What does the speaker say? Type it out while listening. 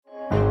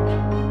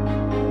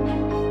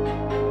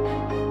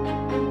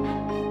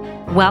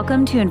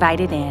Welcome to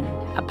Invited In,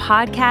 a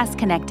podcast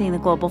connecting the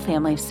global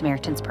family of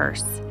Samaritan's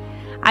Purse.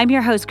 I'm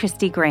your host,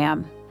 Christy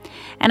Graham,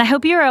 and I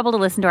hope you were able to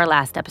listen to our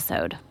last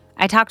episode.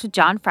 I talked with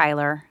John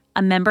Freiler,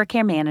 a member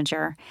care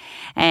manager,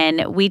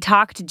 and we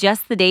talked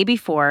just the day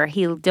before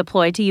he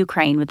deployed to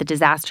Ukraine with the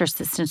Disaster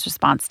Assistance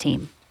Response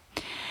Team.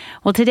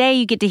 Well, today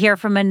you get to hear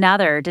from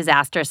another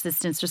Disaster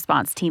Assistance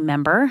Response Team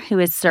member who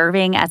is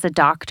serving as a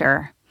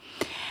doctor.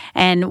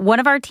 And one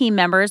of our team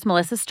members,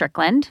 Melissa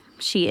Strickland,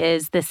 she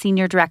is the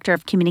Senior Director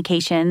of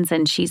Communications,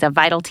 and she's a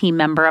vital team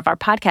member of our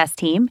podcast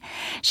team.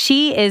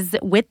 She is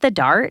with the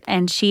DART,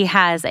 and she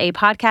has a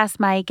podcast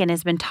mic and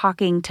has been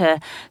talking to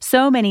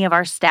so many of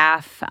our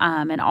staff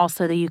and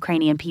also the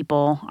Ukrainian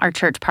people, our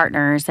church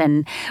partners.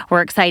 And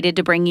we're excited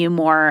to bring you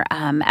more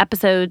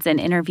episodes and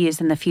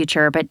interviews in the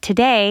future. But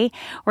today,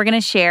 we're going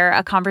to share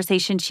a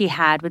conversation she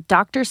had with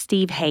Dr.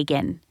 Steve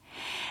Hagan.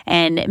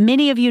 And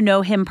many of you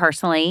know him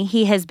personally.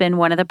 He has been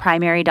one of the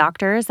primary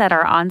doctors at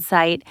our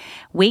on-site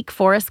Wake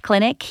Forest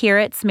Clinic here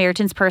at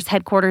Samaritan's Purse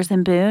headquarters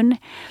in Boone.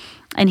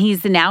 And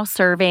he's now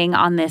serving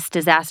on this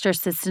disaster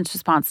assistance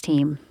response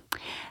team,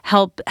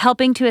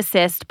 helping to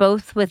assist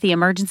both with the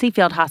emergency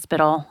field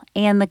hospital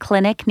and the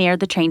clinic near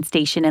the train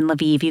station in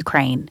Lviv,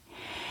 Ukraine.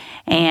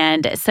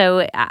 And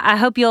so I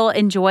hope you'll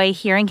enjoy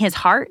hearing his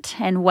heart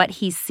and what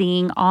he's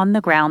seeing on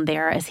the ground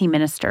there as he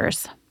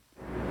ministers.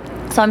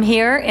 So I'm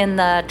here in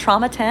the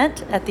trauma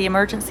tent at the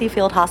Emergency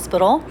Field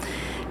Hospital,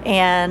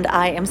 and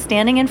I am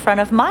standing in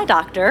front of my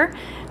doctor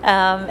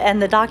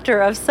and the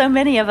doctor of so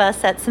many of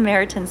us at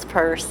Samaritan's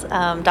Purse,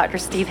 Dr.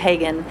 Steve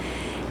Hagan,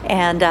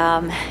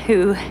 and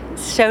who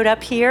showed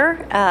up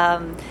here.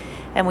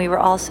 And we were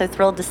all so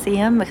thrilled to see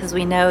him because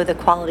we know the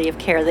quality of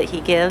care that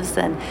he gives.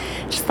 And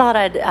just thought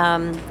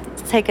I'd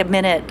take a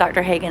minute,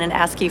 Dr. Hagan, and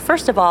ask you,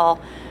 first of all,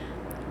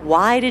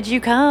 why did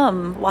you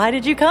come? Why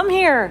did you come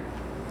here?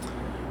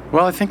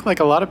 Well, I think like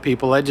a lot of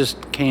people, I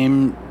just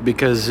came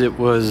because it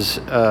was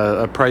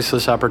a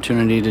priceless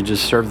opportunity to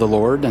just serve the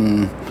Lord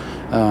and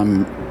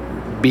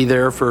be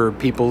there for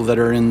people that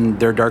are in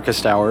their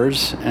darkest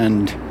hours.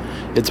 And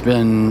it's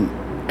been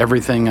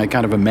everything I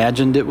kind of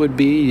imagined it would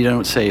be. You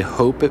don't say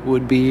hope it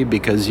would be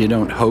because you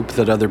don't hope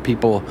that other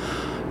people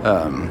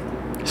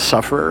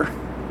suffer.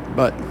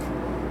 But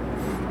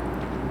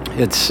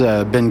it's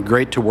been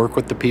great to work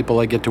with the people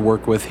I get to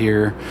work with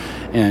here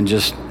and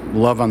just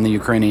love on the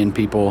Ukrainian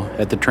people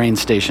at the train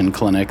station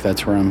clinic.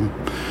 That's where I'm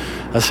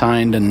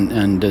assigned,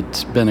 and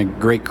it's been a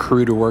great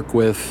crew to work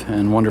with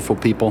and wonderful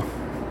people.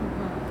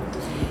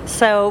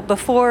 So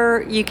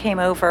before you came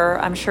over,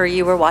 I'm sure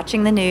you were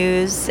watching the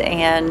news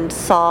and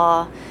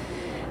saw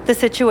the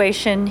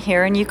situation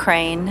here in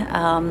Ukraine,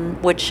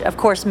 which of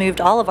course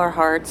moved all of our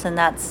hearts, and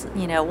that's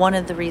one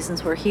of the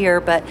reasons we're here.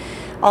 But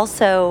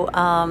also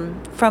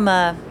from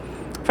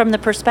the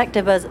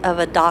perspective of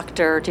a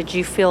doctor, did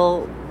you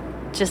feel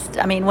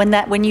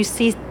when you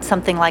see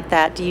something like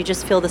that, do you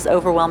just feel this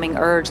overwhelming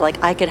urge,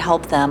 like I could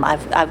help them,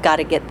 I've got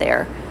to get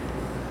there?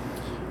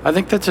 I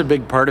think that's a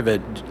big part of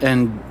it.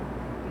 And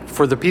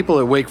for the people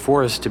at Wake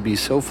Forest to be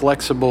so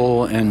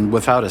flexible and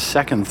without a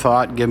second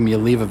thought give me a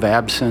leave of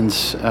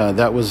absence,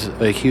 that was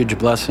a huge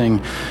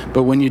blessing.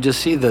 But when you just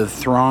see the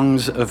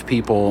throngs of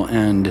people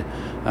and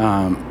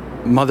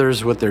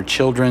mothers with their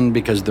children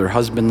because their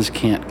husbands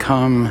can't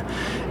come,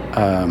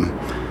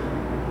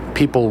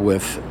 people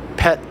with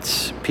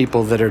pets,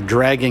 people that are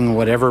dragging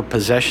whatever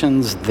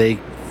possessions they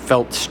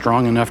felt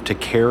strong enough to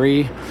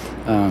carry.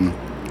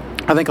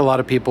 I think a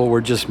lot of people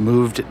were just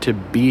moved to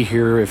be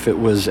here if it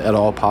was at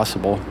all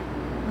possible.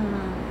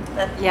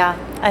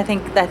 I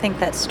think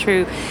that's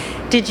true.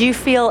 Did you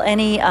feel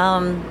any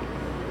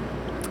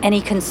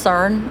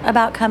concern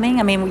about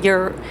coming? I mean,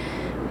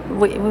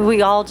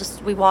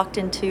 we walked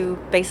into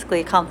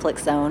basically a conflict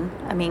zone.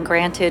 I mean,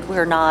 granted,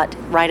 we're not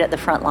right at the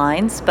front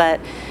lines,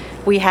 but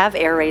we have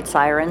air raid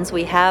sirens.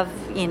 We have,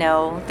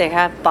 they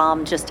have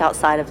bombed just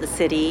outside of the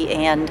city.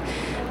 And,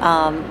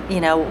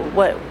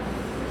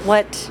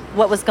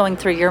 what was going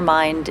through your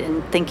mind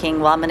in thinking,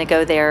 well, I'm going to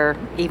go there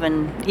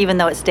even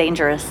though it's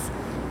dangerous?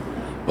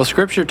 Well,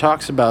 Scripture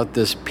talks about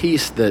this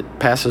peace that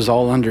passes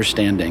all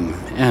understanding.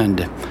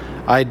 And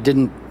I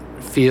didn't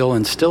feel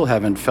and still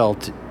haven't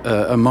felt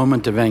a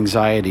moment of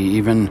anxiety,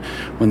 even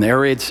when the air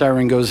raid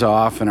siren goes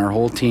off and our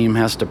whole team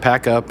has to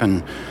pack up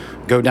and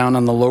go down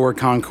on the lower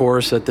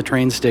concourse at the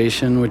train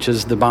station, which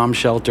is the bomb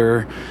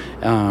shelter.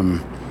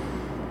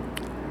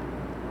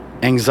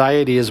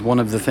 Anxiety is one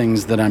of the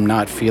things that I'm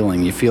not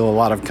feeling. You feel a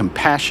lot of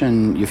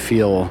compassion, you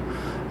feel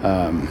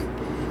a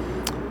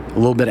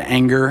little bit of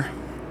anger,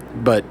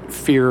 but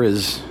fear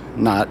is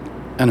not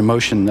an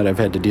emotion that I've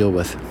had to deal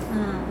with.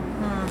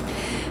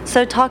 Mm-hmm.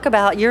 So talk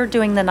about, you're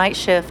doing the night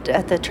shift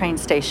at the train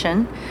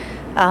station.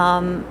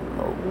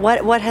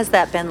 What has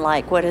that been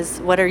like?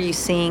 What are you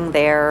seeing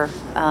there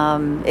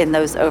in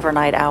those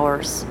overnight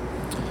hours?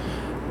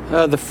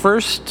 The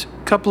first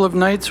couple of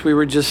nights, we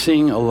were just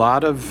seeing a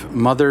lot of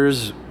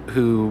mothers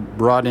who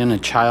brought in a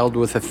child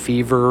with a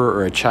fever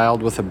or a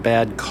child with a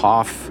bad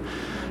cough.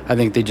 I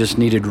think they just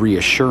needed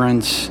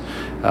reassurance.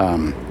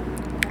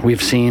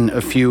 We've seen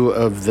a few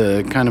of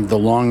the kind of the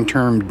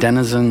long-term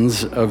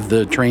denizens of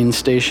the train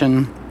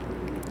station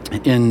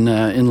in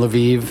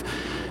Lviv,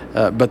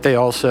 but they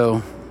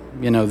also,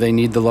 they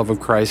need the love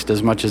of Christ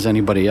as much as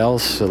anybody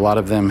else. A lot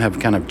of them have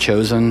kind of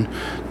chosen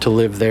to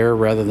live there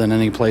rather than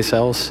any place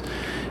else.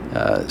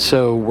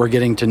 So we're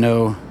getting to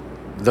know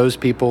those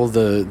people,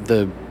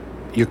 the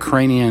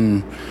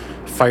Ukrainian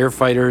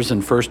firefighters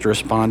and first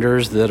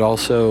responders that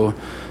also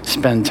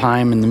spend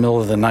time in the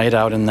middle of the night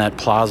out in that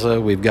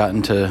plaza. We've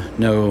gotten to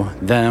know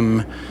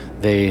them.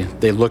 They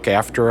look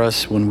after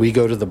us. When we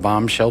go to the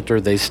bomb shelter,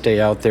 they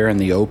stay out there in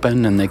the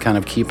open and they kind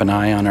of keep an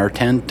eye on our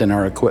tent and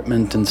our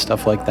equipment and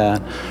stuff like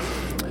that.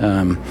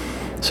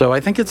 So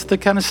I think it's the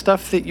kind of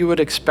stuff that you would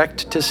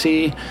expect to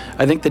see.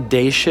 I think the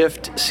day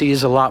shift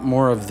sees a lot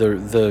more of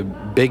the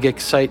big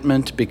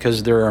excitement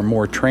because there are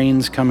more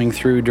trains coming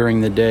through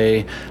during the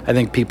day. I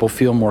think people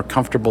feel more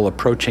comfortable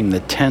approaching the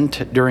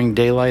tent during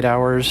daylight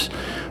hours.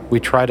 We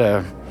try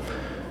to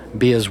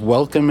be as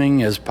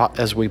welcoming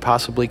as we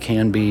possibly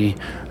can be.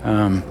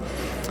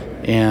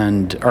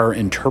 And our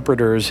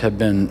interpreters have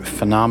been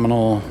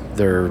phenomenal.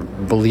 They're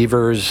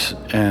believers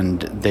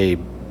and they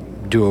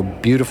do a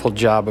beautiful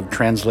job of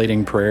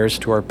translating prayers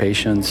to our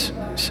patients.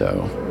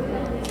 So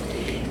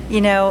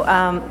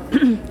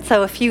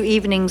a few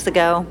evenings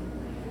ago,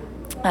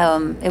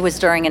 it was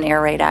during an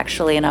air raid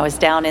actually, and I was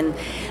down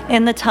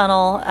in the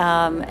tunnel,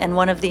 and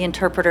one of the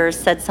interpreters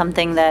said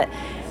something that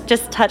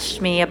just touched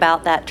me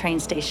about that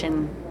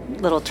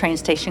little train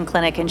station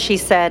clinic. And she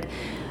said,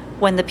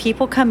 when the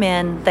people come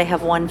in, they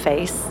have one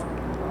face.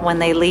 When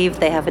they leave,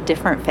 they have a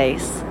different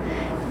face.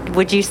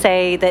 Would you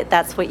say that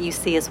that's what you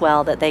see as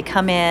well, that they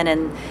come in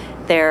and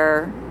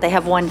they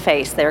have one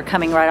face? They're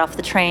coming right off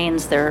the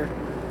trains, they're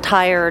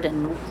tired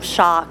and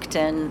shocked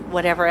and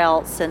whatever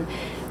else. And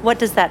what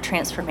does that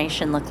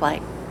transformation look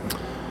like?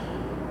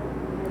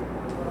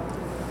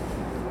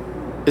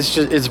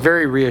 It's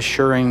very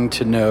reassuring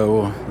to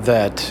know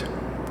that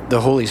the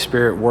Holy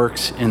Spirit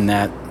works in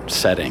that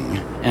setting.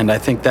 And I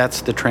think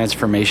that's the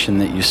transformation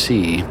that you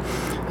see.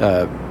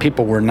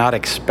 People were not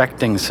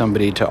expecting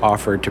somebody to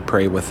offer to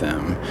pray with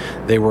them.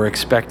 They were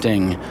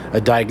expecting a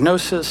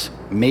diagnosis,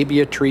 maybe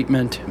a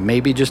treatment,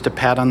 maybe just a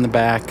pat on the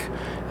back.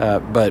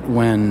 But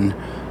when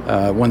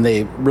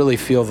they really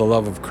feel the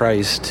love of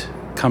Christ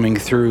coming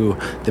through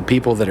the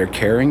people that are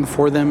caring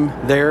for them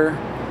there,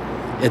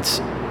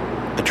 it's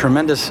a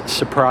tremendous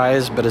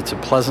surprise, but it's a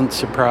pleasant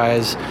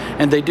surprise.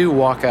 And they do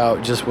walk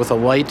out just with a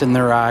light in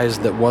their eyes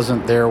that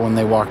wasn't there when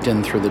they walked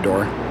in through the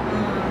door.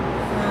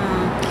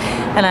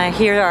 And I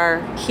hear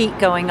our heat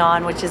going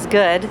on, which is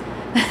good,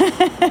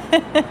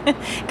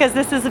 because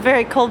this is a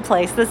very cold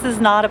place. This is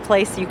not a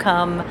place you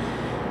come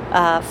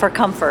for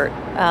comfort.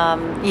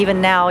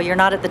 Even now, you're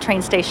not at the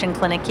train station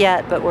clinic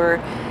yet, but we're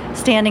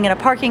standing in a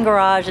parking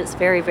garage. It's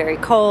very, very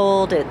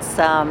cold. It's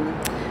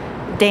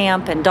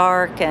damp and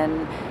dark,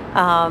 and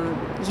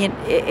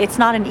it's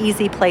not an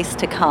easy place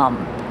to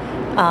come.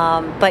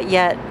 But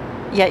yet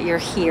you're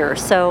here.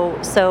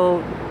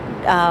 So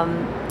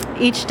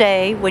each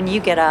day when you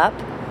get up,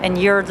 and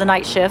you're the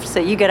night shift, so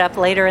you get up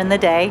later in the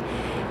day,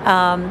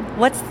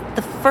 what's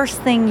the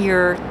first thing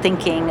you're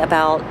thinking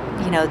about,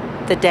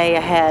 the day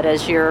ahead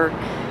as you're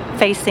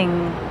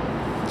facing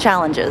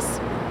challenges?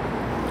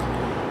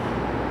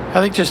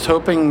 I think just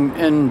hoping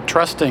and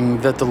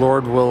trusting that the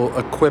Lord will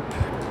equip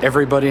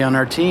everybody on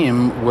our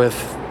team with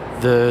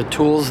the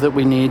tools that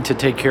we need to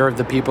take care of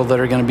the people that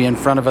are going to be in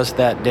front of us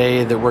that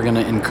day, that we're going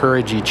to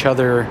encourage each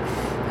other,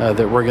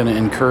 that we're going to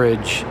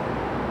encourage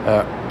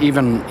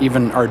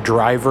even our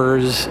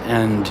drivers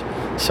and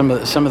some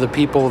of the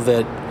people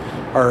that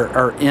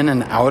are in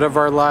and out of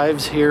our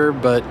lives here,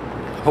 but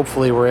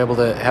hopefully we're able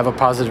to have a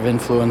positive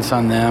influence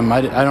on them.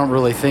 I don't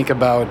really think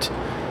about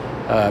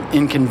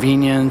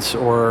inconvenience,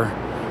 or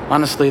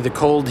honestly the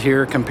cold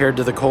here compared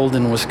to the cold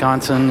in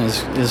Wisconsin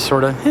is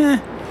sort of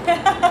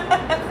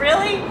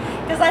Really?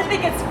 Because I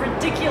think it's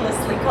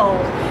ridiculously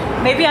cold.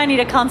 Maybe I need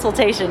a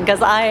consultation,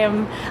 because I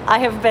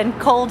have been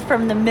cold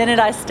from the minute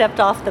I stepped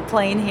off the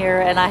plane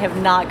here, and I have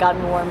not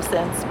gotten warm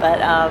since.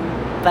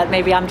 But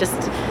maybe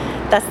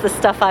that's the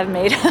stuff I've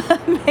made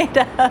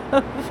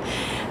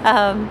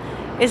of.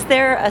 Is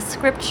there a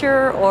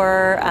scripture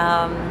or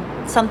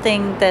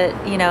something that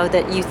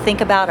that you think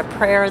about, a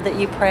prayer that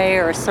you pray,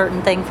 or a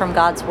certain thing from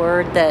God's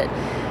Word that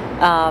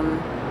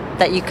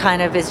you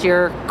kind of is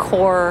your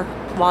core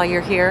while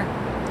you're here?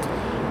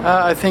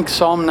 I think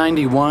Psalm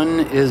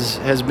 91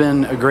 has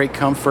been a great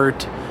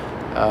comfort.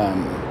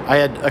 I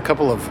had a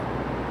couple of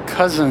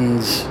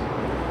cousins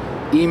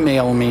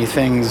email me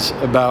things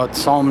about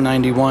Psalm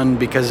 91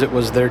 because it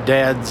was their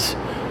dad's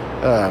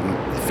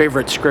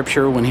favorite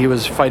scripture when he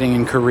was fighting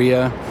in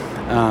Korea.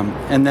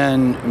 And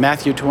then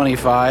Matthew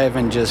 25,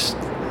 and just,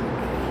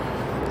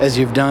 as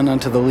you've done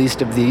unto the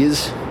least of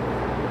these,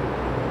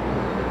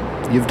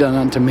 you've done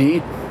unto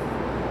me.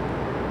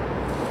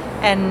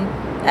 And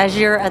as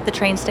you're at the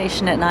train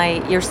station at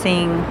night, you're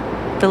seeing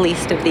the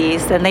least of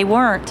these, and they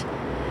weren't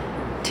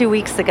 2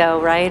 weeks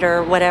ago, right?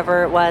 Or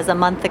whatever it was, a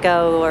month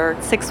ago or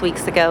 6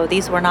 weeks ago.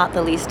 These were not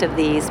the least of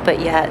these, but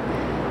yet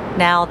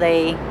now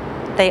they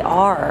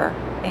are.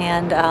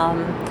 And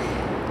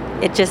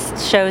it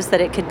just shows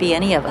that it could be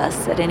any of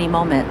us at any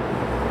moment.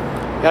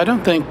 I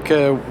don't think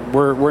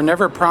we're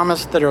never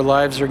promised that our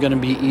lives are going to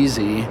be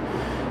easy,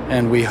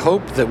 and we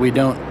hope that we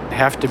don't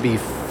have to be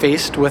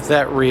faced with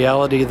that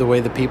reality the way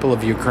the people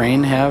of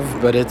Ukraine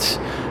have. But it's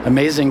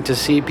amazing to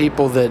see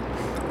people that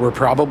were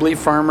probably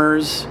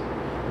farmers.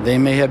 They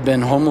may have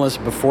been homeless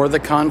before the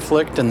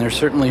conflict, and they're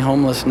certainly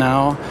homeless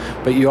now.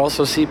 But you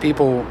also see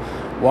people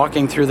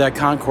walking through that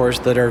concourse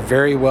that are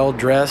very well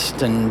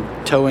dressed and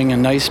towing a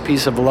nice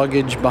piece of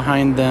luggage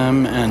behind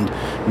them, and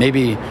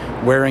maybe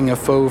wearing a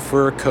faux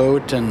fur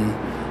coat and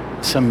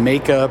some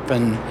makeup,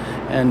 and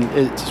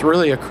it's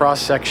really a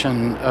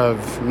cross-section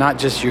of not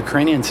just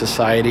Ukrainian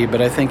society,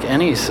 but I think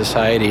any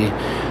society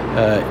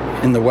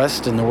in the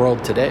West and the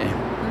world today.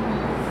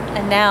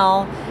 And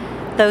now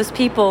those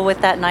people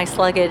with that nice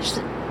luggage,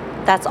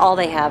 that's all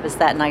they have is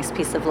that nice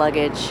piece of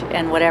luggage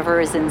and whatever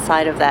is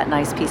inside of that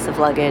nice piece of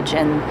luggage.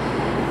 And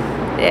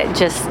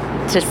just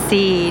to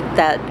see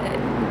that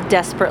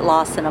desperate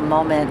loss in a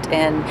moment.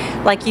 And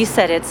like you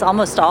said, it's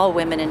almost all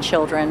women and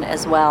children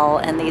as well.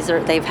 And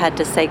they've had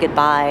to say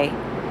goodbye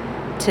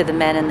to the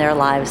men in their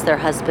lives, their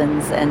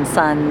husbands and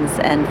sons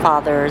and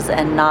fathers,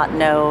 and not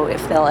know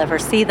if they'll ever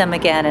see them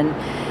again.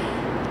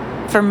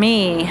 And for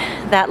me,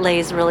 that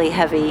lays really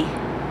heavy.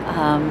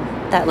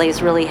 That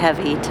lays really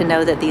heavy to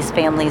know that these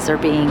families are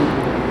being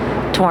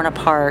torn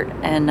apart.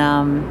 And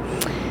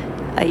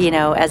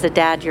as a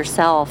dad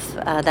yourself,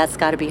 that's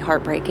got to be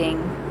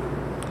heartbreaking.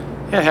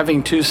 Yeah,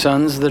 having two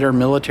sons that are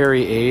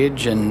military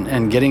age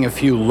and getting a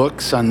few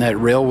looks on that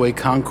railway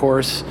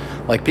concourse,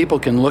 like people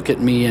can look at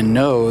me and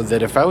know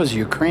that if I was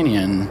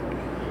Ukrainian,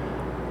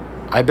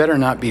 I better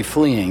not be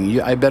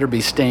fleeing. I better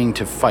be staying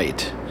to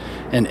fight.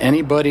 And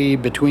anybody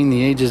between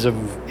the ages of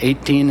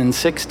 18 and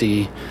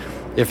 60,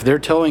 if they're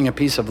towing a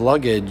piece of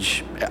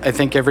luggage, I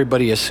think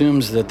everybody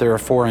assumes that they're a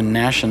foreign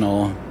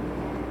national,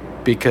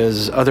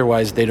 because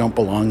otherwise they don't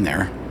belong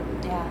there.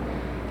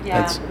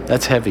 Yeah.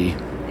 That's heavy.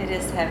 It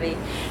is heavy.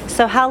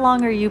 So how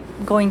long are you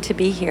going to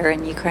be here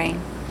in Ukraine?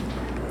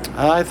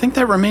 I think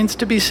that remains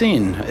to be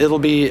seen. It'll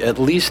be at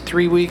least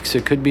 3 weeks.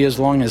 It could be as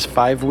long as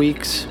 5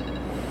 weeks.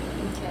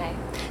 Okay.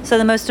 So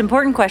the most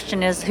important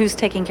question is, who's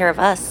taking care of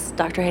us,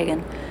 Dr.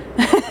 Hagen?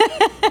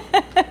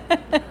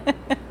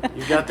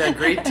 You got that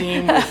great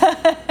team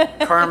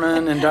with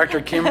Carmen and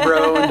Dr.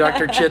 Kimbrough and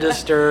Dr.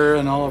 Chittister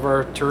and all of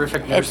our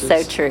terrific nurses.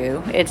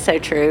 It's so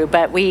true.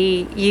 But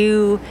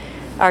you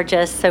are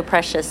just so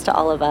precious to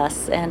all of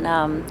us. And,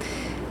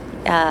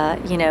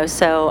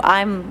 so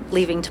I'm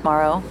leaving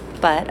tomorrow,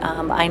 but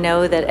I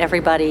know that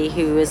everybody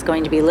who is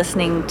going to be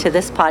listening to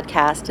this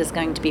podcast is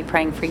going to be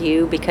praying for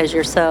you, because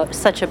you're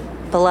such a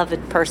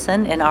beloved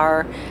person in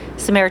our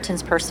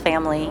Samaritan's Purse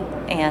family.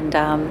 And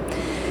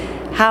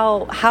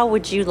how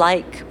would you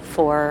like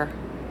for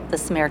the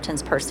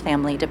Samaritan's Purse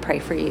family to pray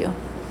for you?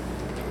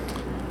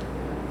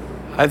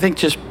 I think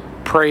just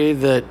pray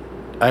that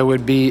I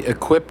would be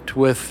equipped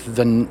with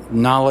the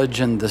knowledge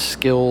and the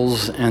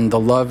skills and the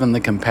love and the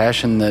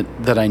compassion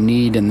that I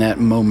need in that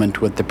moment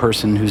with the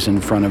person who's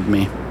in front of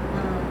me.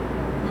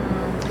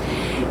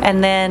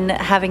 And then,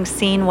 having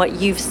seen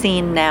what you've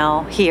seen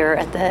now here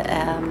at the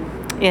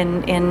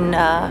in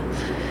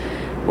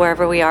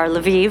wherever we are,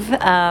 Lviv,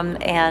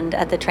 and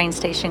at the train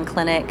station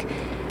clinic,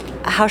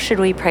 how should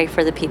we pray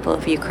for the people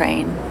of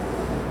Ukraine?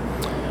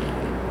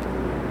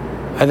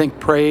 I think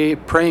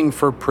praying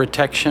for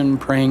protection,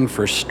 praying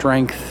for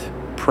strength,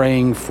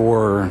 praying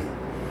for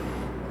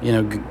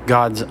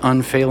God's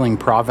unfailing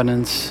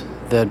providence,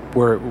 that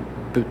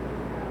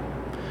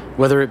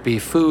whether it be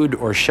food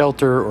or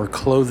shelter or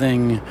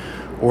clothing,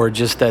 or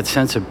just that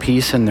sense of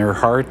peace in their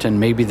heart, and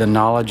maybe the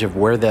knowledge of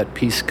where that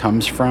peace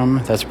comes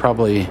from, that's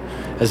probably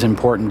as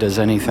important as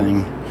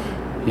anything.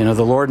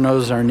 The Lord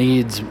knows our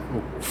needs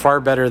far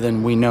better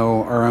than we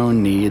know our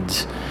own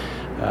needs,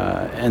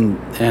 and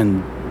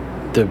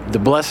the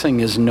blessing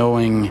is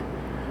knowing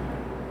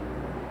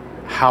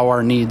how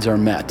our needs are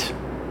met,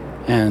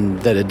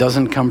 and that it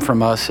doesn't come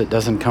from us, it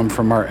doesn't come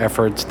from our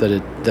efforts, that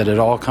it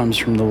all comes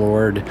from the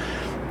Lord.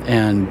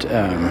 And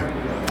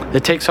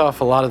it takes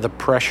off a lot of the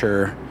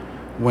pressure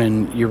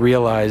when you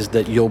realize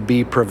that you'll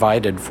be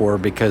provided for,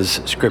 because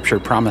Scripture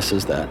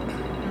promises that.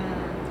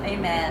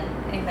 Amen.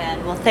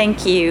 Well,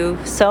 thank you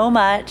so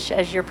much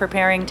as you're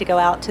preparing to go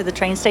out to the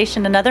train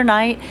station another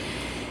night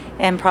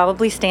and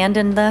probably stand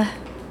in the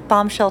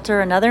bomb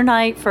shelter another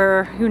night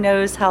for who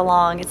knows how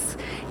long.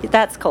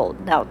 That's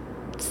cold. Now,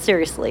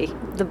 seriously,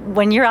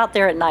 when you're out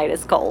there at night,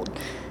 it's cold.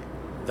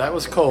 That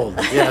was cold.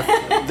 Yeah,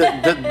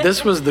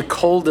 this was the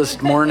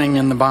coldest morning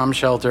in the bomb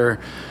shelter,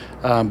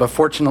 but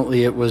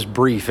fortunately it was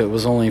brief. It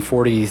was only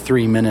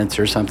 43 minutes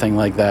or something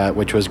like that,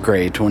 which was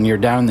great. When you're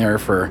down there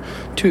for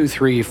 2,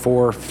 3,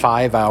 4,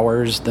 5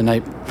 hours, the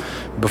night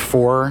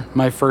before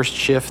my first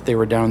shift, they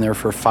were down there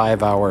for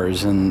 5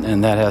 hours,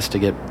 and that has to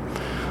get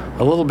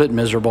a little bit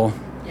miserable.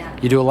 Yeah.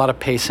 You do a lot of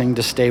pacing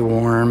to stay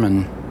warm,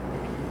 and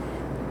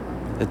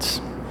it's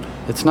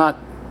not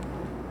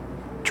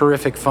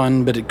terrific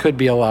fun, but it could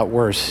be a lot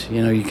worse.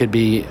 You could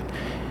be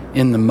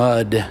in the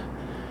mud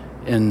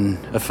in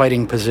a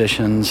fighting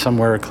position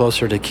somewhere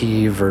closer to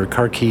Kyiv or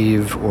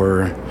Kharkiv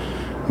or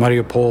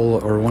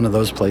Mariupol or one of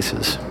those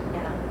places.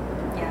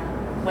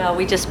 Yeah. Well,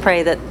 we just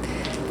pray that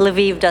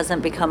Lviv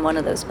doesn't become one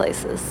of those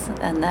places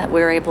and that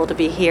we're able to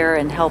be here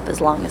and help as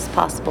long as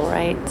possible,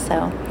 right?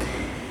 So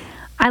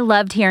I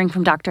loved hearing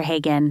from Dr.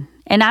 Hagen,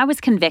 and I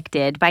was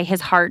convicted by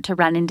his heart to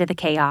run into the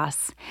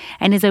chaos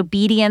and his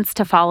obedience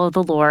to follow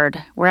the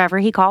Lord wherever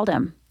he called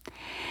him.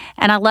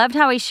 And I loved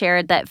how he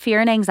shared that fear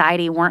and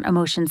anxiety weren't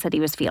emotions that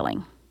he was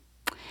feeling,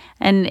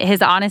 and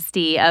his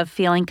honesty of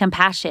feeling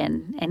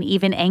compassion and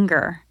even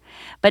anger,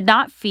 but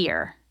not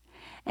fear.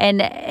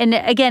 And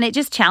again, it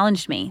just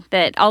challenged me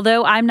that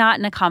although I'm not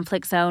in a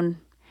conflict zone,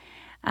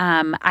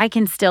 I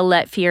can still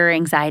let fear or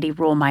anxiety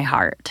rule my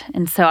heart.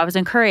 And so I was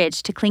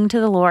encouraged to cling to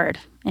the Lord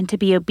and to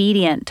be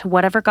obedient to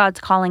whatever God's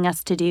calling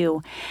us to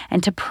do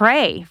and to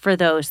pray for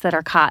those that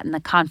are caught in the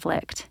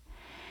conflict.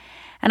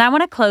 And I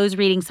want to close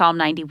reading Psalm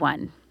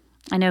 91.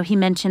 I know he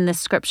mentioned this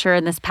scripture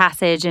in this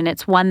passage, and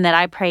it's one that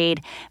I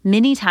prayed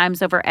many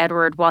times over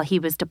Edward while he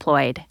was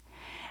deployed.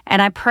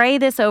 And I pray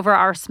this over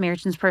our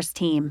Samaritan's Purse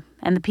team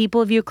and the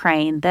people of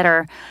Ukraine that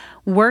are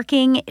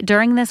working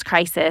during this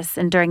crisis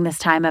and during this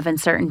time of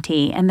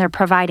uncertainty, and they're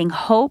providing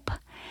hope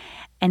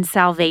and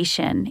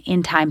salvation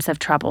in times of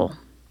trouble.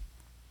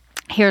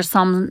 Here's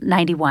Psalm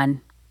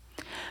 91.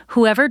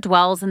 Whoever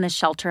dwells in the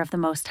shelter of the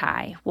Most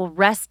High will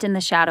rest in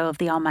the shadow of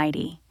the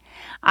Almighty.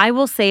 I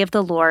will say of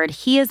the Lord,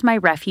 He is my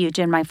refuge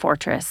and my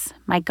fortress,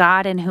 my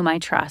God in whom I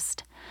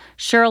trust.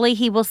 Surely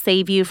He will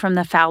save you from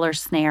the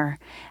fowler's snare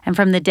and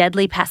from the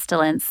deadly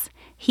pestilence.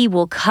 He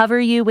will cover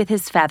you with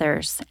His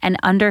feathers, and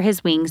under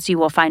His wings you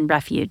will find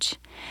refuge.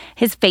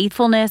 His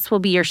faithfulness will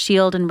be your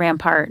shield and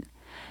rampart.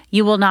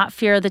 You will not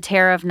fear the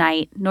terror of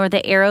night, nor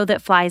the arrow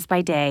that flies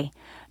by day,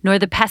 nor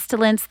the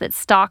pestilence that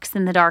stalks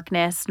in the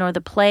darkness, nor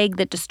the plague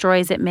that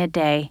destroys at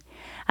midday.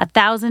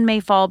 1,000 may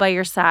fall by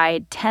your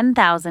side,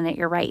 10,000 at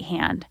your right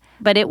hand,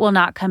 but it will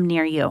not come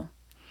near you.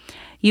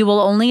 You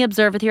will only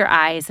observe with your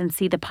eyes and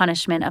see the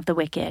punishment of the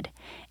wicked.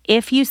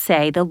 If you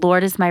say, the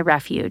Lord is my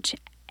refuge,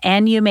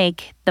 and you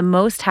make the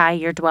Most High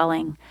your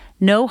dwelling,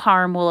 no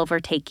harm will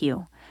overtake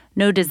you.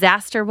 No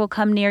disaster will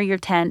come near your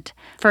tent,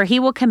 for He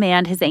will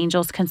command His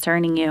angels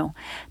concerning you,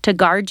 to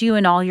guard you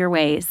in all your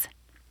ways.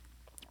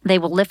 They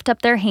will lift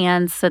up their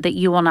hands so that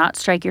you will not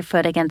strike your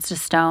foot against a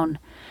stone.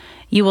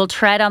 You will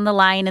tread on the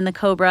lion and the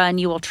cobra, and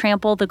you will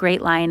trample the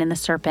great lion and the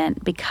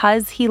serpent.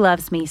 Because He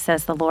loves me,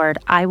 says the Lord,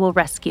 I will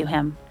rescue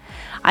him.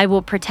 I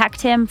will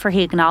protect him, for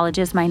he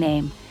acknowledges my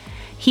name.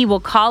 He will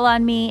call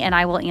on me, and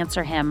I will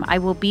answer him. I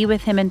will be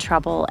with him in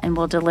trouble and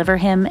will deliver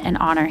him and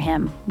honor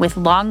him. With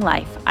long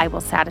life, I will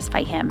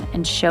satisfy him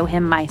and show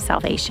him my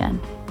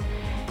salvation.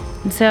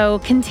 And so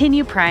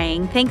continue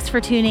praying. Thanks for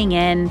tuning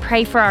in.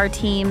 Pray for our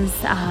teams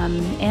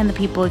and the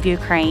people of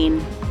Ukraine.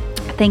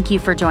 Thank you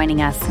for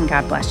joining us, and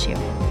God bless you.